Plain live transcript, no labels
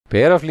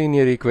pair of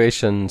linear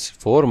equations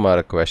 4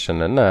 mark question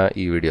anna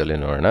ee video alli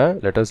nodona.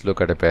 Let us look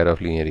at a pair of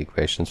linear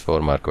equations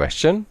 4 mark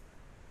question.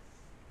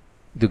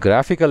 ಇದು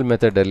graphical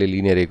ಮೆಥಡಲ್ಲಿ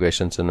linear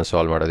ಈಕ್ವೇಷನ್ಸನ್ನು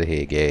solve ಮಾಡೋದು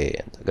ಹೇಗೆ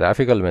ಅಂತ.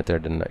 Graphical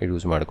ಮೆಥಡನ್ನು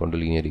use ಮಾಡಿಕೊಂಡು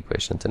linear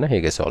ಈಕ್ವೇಷನ್ಸನ್ನು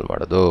ಹೇಗೆ solve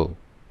ಮಾಡೋದು.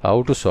 How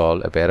to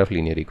solve A pair of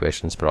linear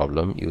equations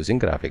problem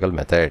using graphical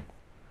method.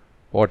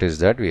 What is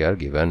that we are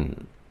given?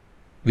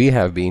 We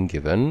have been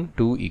given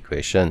 2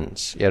 equations.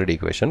 2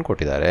 equation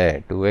ಕೊಟ್ಟಿದ್ದಾರೆ.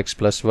 2x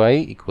 + y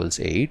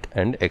 = 8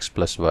 and x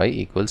 + y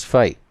 =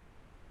 5.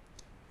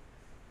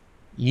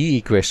 ಈ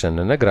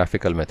ಈಕ್ವೇಷನನ್ನು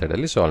graphical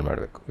ಮೆಥಡಲ್ಲಿ solve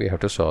ಮಾಡಬೇಕು. We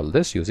have to solve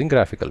this using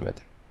graphical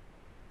method.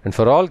 And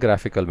for all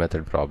graphical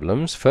method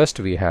problems, first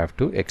we have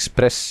to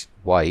express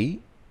y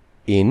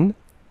in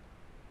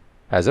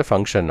as a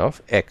function of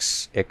x.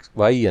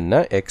 y ಅನ್ನು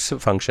x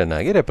function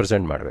ಆಗಿ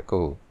represent ಮಾಡಬೇಕು.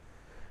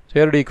 So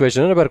 2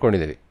 equation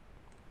ಬರ್ಕೊಂಡಿದ್ದೀವಿ.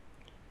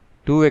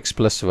 2x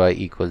 + y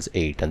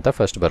 = 8 ಅಂತ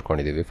first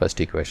ಬರ್ಕೊಂಡಿದ್ದೀವಿ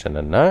first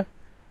ಈಕ್ವೇಷನನ್ನು.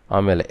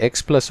 ಆಮೇಲೆ x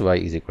 + y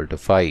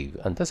 = 5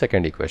 ಅಂತ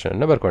second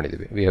ಈಕ್ವೇಷನನ್ನು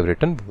ಬರ್ಕೊಂಡಿದ್ದೀವಿ. We have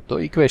written both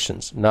the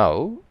equations. Now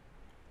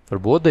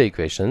for both the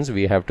equations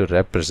we have to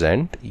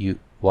represent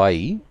y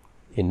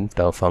in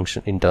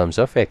terms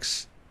of x.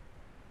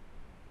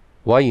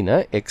 y ನ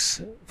x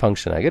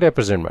function ಆಗಿ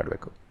represent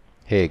ಮಾಡಬೇಕು.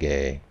 ಹೇಗೆ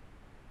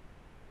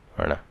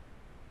ನೋಡೋಣ.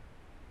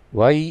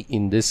 y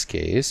in this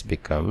case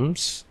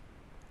becomes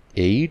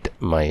 8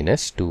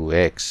 -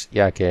 2x.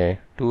 ಯಾಕೆ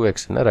 2x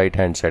ಅನ್ನು right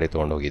hand ಸೈಡಿಗೆ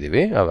ತೊಗೊಂಡು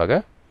ಹೋಗಿದ್ದೀವಿ, ಆವಾಗ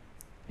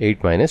 8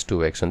 -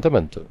 2x ಅಂತ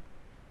ಬಂತು.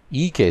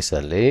 ಈ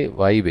ಕೇಸಲ್ಲಿ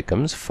y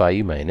becomes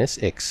 5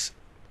 - x.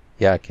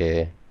 ಯಾಕೆ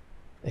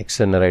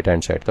x ಅನ್ನು ರೈಟ್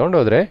ಹ್ಯಾಂಡ್ ಸೈಡ್ ತೊಗೊಂಡು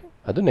ಹೋದರೆ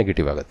ಅದು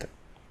ನೆಗೆಟಿವ್ ಆಗುತ್ತೆ.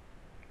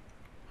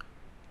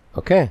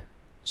 Okay,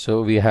 so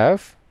we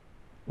have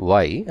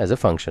y as a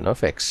function of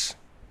x.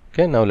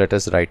 Okay, now let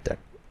us write that.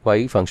 y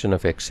function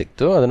of x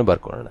ಸಿಕ್ತು, ಅದನ್ನು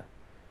ಬರ್ಕೊಳ್ಳೋಣ.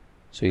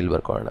 ಸೊ ಇಲ್ಲಿ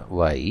ಬರ್ಕೊಳ್ಳೋಣ.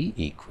 y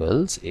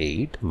 =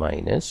 8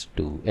 -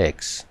 2x.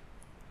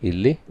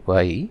 ಇಲ್ಲಿ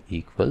y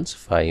 =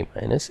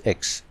 5 - x.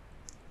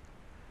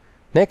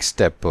 Next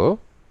step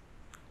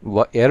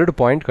 2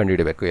 point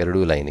ಕಂಡುಹಿಡಬೇಕು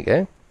ಎರಡೂ ಲೈನಿಗೆ.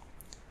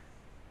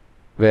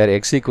 Wear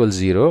x =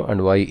 0 and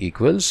y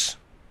equals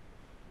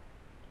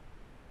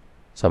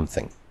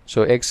something. So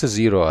x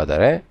 0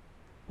 ಆದರೆ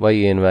y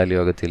ಏನು value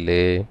ಆಗುತ್ತೆ?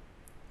 ಇಲ್ಲಿ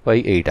y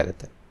 8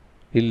 ಆಗುತ್ತೆ.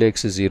 ಇಲ್ಲಿ x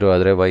 0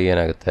 ಆದರೆ y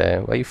ಏನಾಗುತ್ತೆ?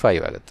 y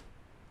 5 ಆಗುತ್ತೆ.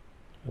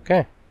 ಓಕೆ,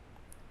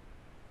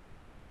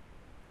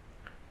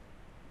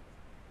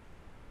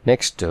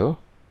 ನೆಕ್ಸ್ಟು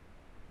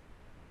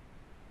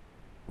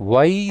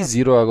y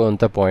 0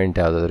 ಆಗೋವಂಥ ಪಾಯಿಂಟ್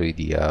ಯಾವುದಾದ್ರೂ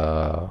ಇದೆಯಾ?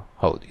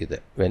 ಹೌದು, ಇದೆ.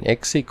 When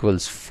x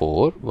 =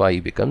 4 y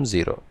becomes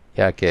 0.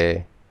 ಯಾಕೆ?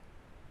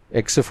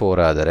 x 4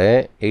 ಆದರೆ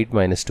 8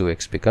 -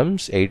 2x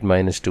becomes 8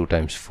 - 2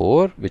 ×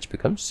 4 which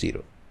becomes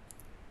 0.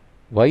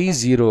 y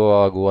 0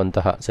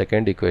 ಆಗುವಂತಹ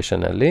ಸೆಕೆಂಡ್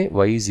ಈಕ್ವೇಷನಲ್ಲಿ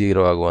y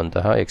 0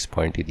 ಆಗುವಂತಹ x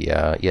ಪಾಯಿಂಟ್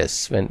ಇದೆಯಾ? S.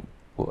 When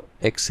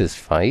x is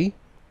 5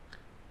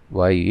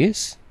 y is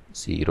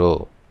 0.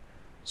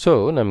 So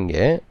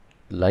ನಮಗೆ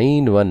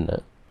ಲೈನ್ 1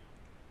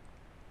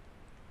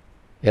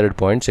 2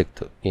 ಪಾಯಿಂಟ್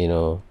ಸಿಕ್ತು.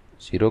 ಏನು?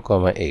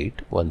 0,8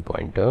 1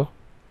 point,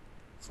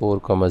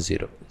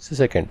 4,0 is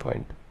second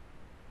point.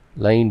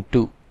 Line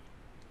 2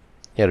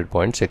 2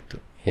 point ಸಿಕ್ತು.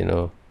 ಏನು?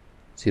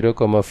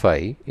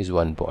 0,5 is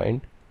 1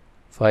 point,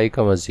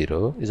 5,0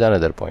 is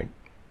another point.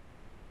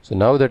 So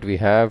now that we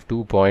have 2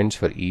 points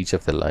for each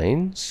of the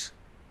lines,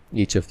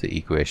 each of the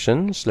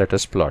equations, let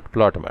us plot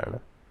ಮಾಡೋಣ.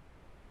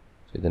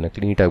 So ಇದನ್ನು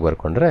ಕ್ಲೀನಾಗಿ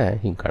ಬರ್ಕೊಂಡ್ರೆ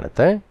ಹಿಂಗೆ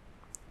ಕಾಣುತ್ತೆ.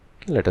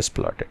 let us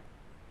plot it.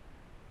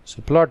 So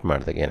plot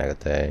ಮಾಡಿದಾಗ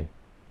ಏನಾಗುತ್ತೆ?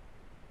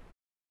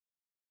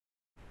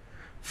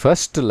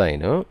 First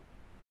line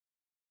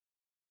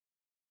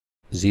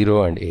 0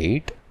 and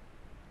 8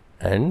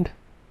 and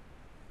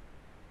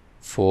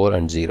 4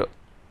 and 0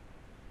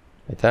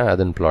 ಆಯಿತಾ?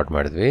 ಅದನ್ನು plot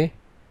ಮಾಡಿದ್ವಿ.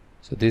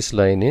 So this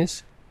line is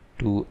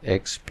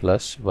 2x +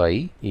 y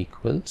 =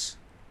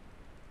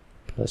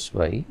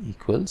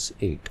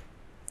 8.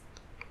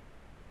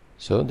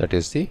 So that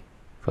is the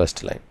first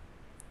line.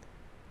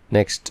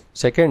 Next,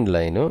 second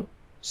line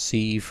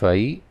C05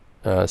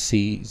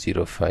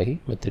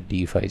 ಮತ್ತು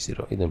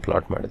D50 ಇದನ್ನು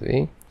ಪ್ಲಾಟ್ ಮಾಡಿದ್ವಿ.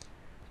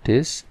 It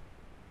is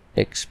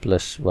x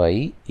 + y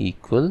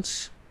 =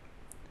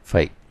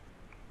 5.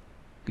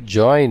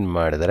 Join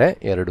ಮಾಡಿದ್ರೆ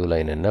ಎರಡು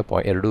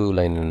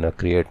ಲೈನನ್ನು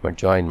ಕ್ರಿಯೇಟ್ ಮಾಡಿ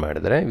ಜಾಯಿನ್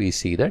ಮಾಡಿದ್ರೆ V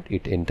see that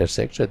it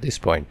ಇಂಟರ್ಸೆಕ್ಟ್ಸ್ at this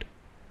point.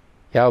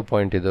 ಯಾವ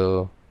point ಇದು?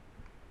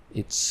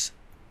 It's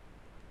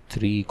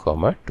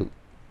 3,2.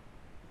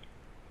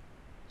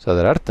 So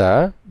ಅದರ ಅರ್ಥ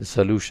the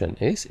solution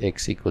is x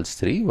 =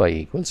 3 y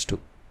 = 2.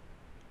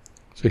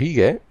 So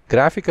ಹೀಗೆ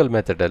ಗ್ರಾಫಿಕಲ್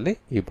ಮೆಥಡಲ್ಲಿ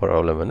ಈ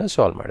ಪ್ರಾಬ್ಲಮನ್ನು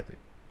ಸಾಲ್ವ್ ಮಾಡಿದ್ವಿ.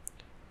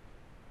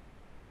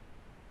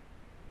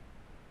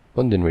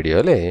 ಮುಂದಿನ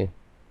ವಿಡಿಯೋಲಿ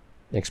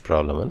ನೆಕ್ಸ್ಟ್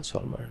ಪ್ರಾಬ್ಲಮನ್ನು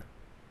ಸಾಲ್ವ್ ಮಾಡೋಣ.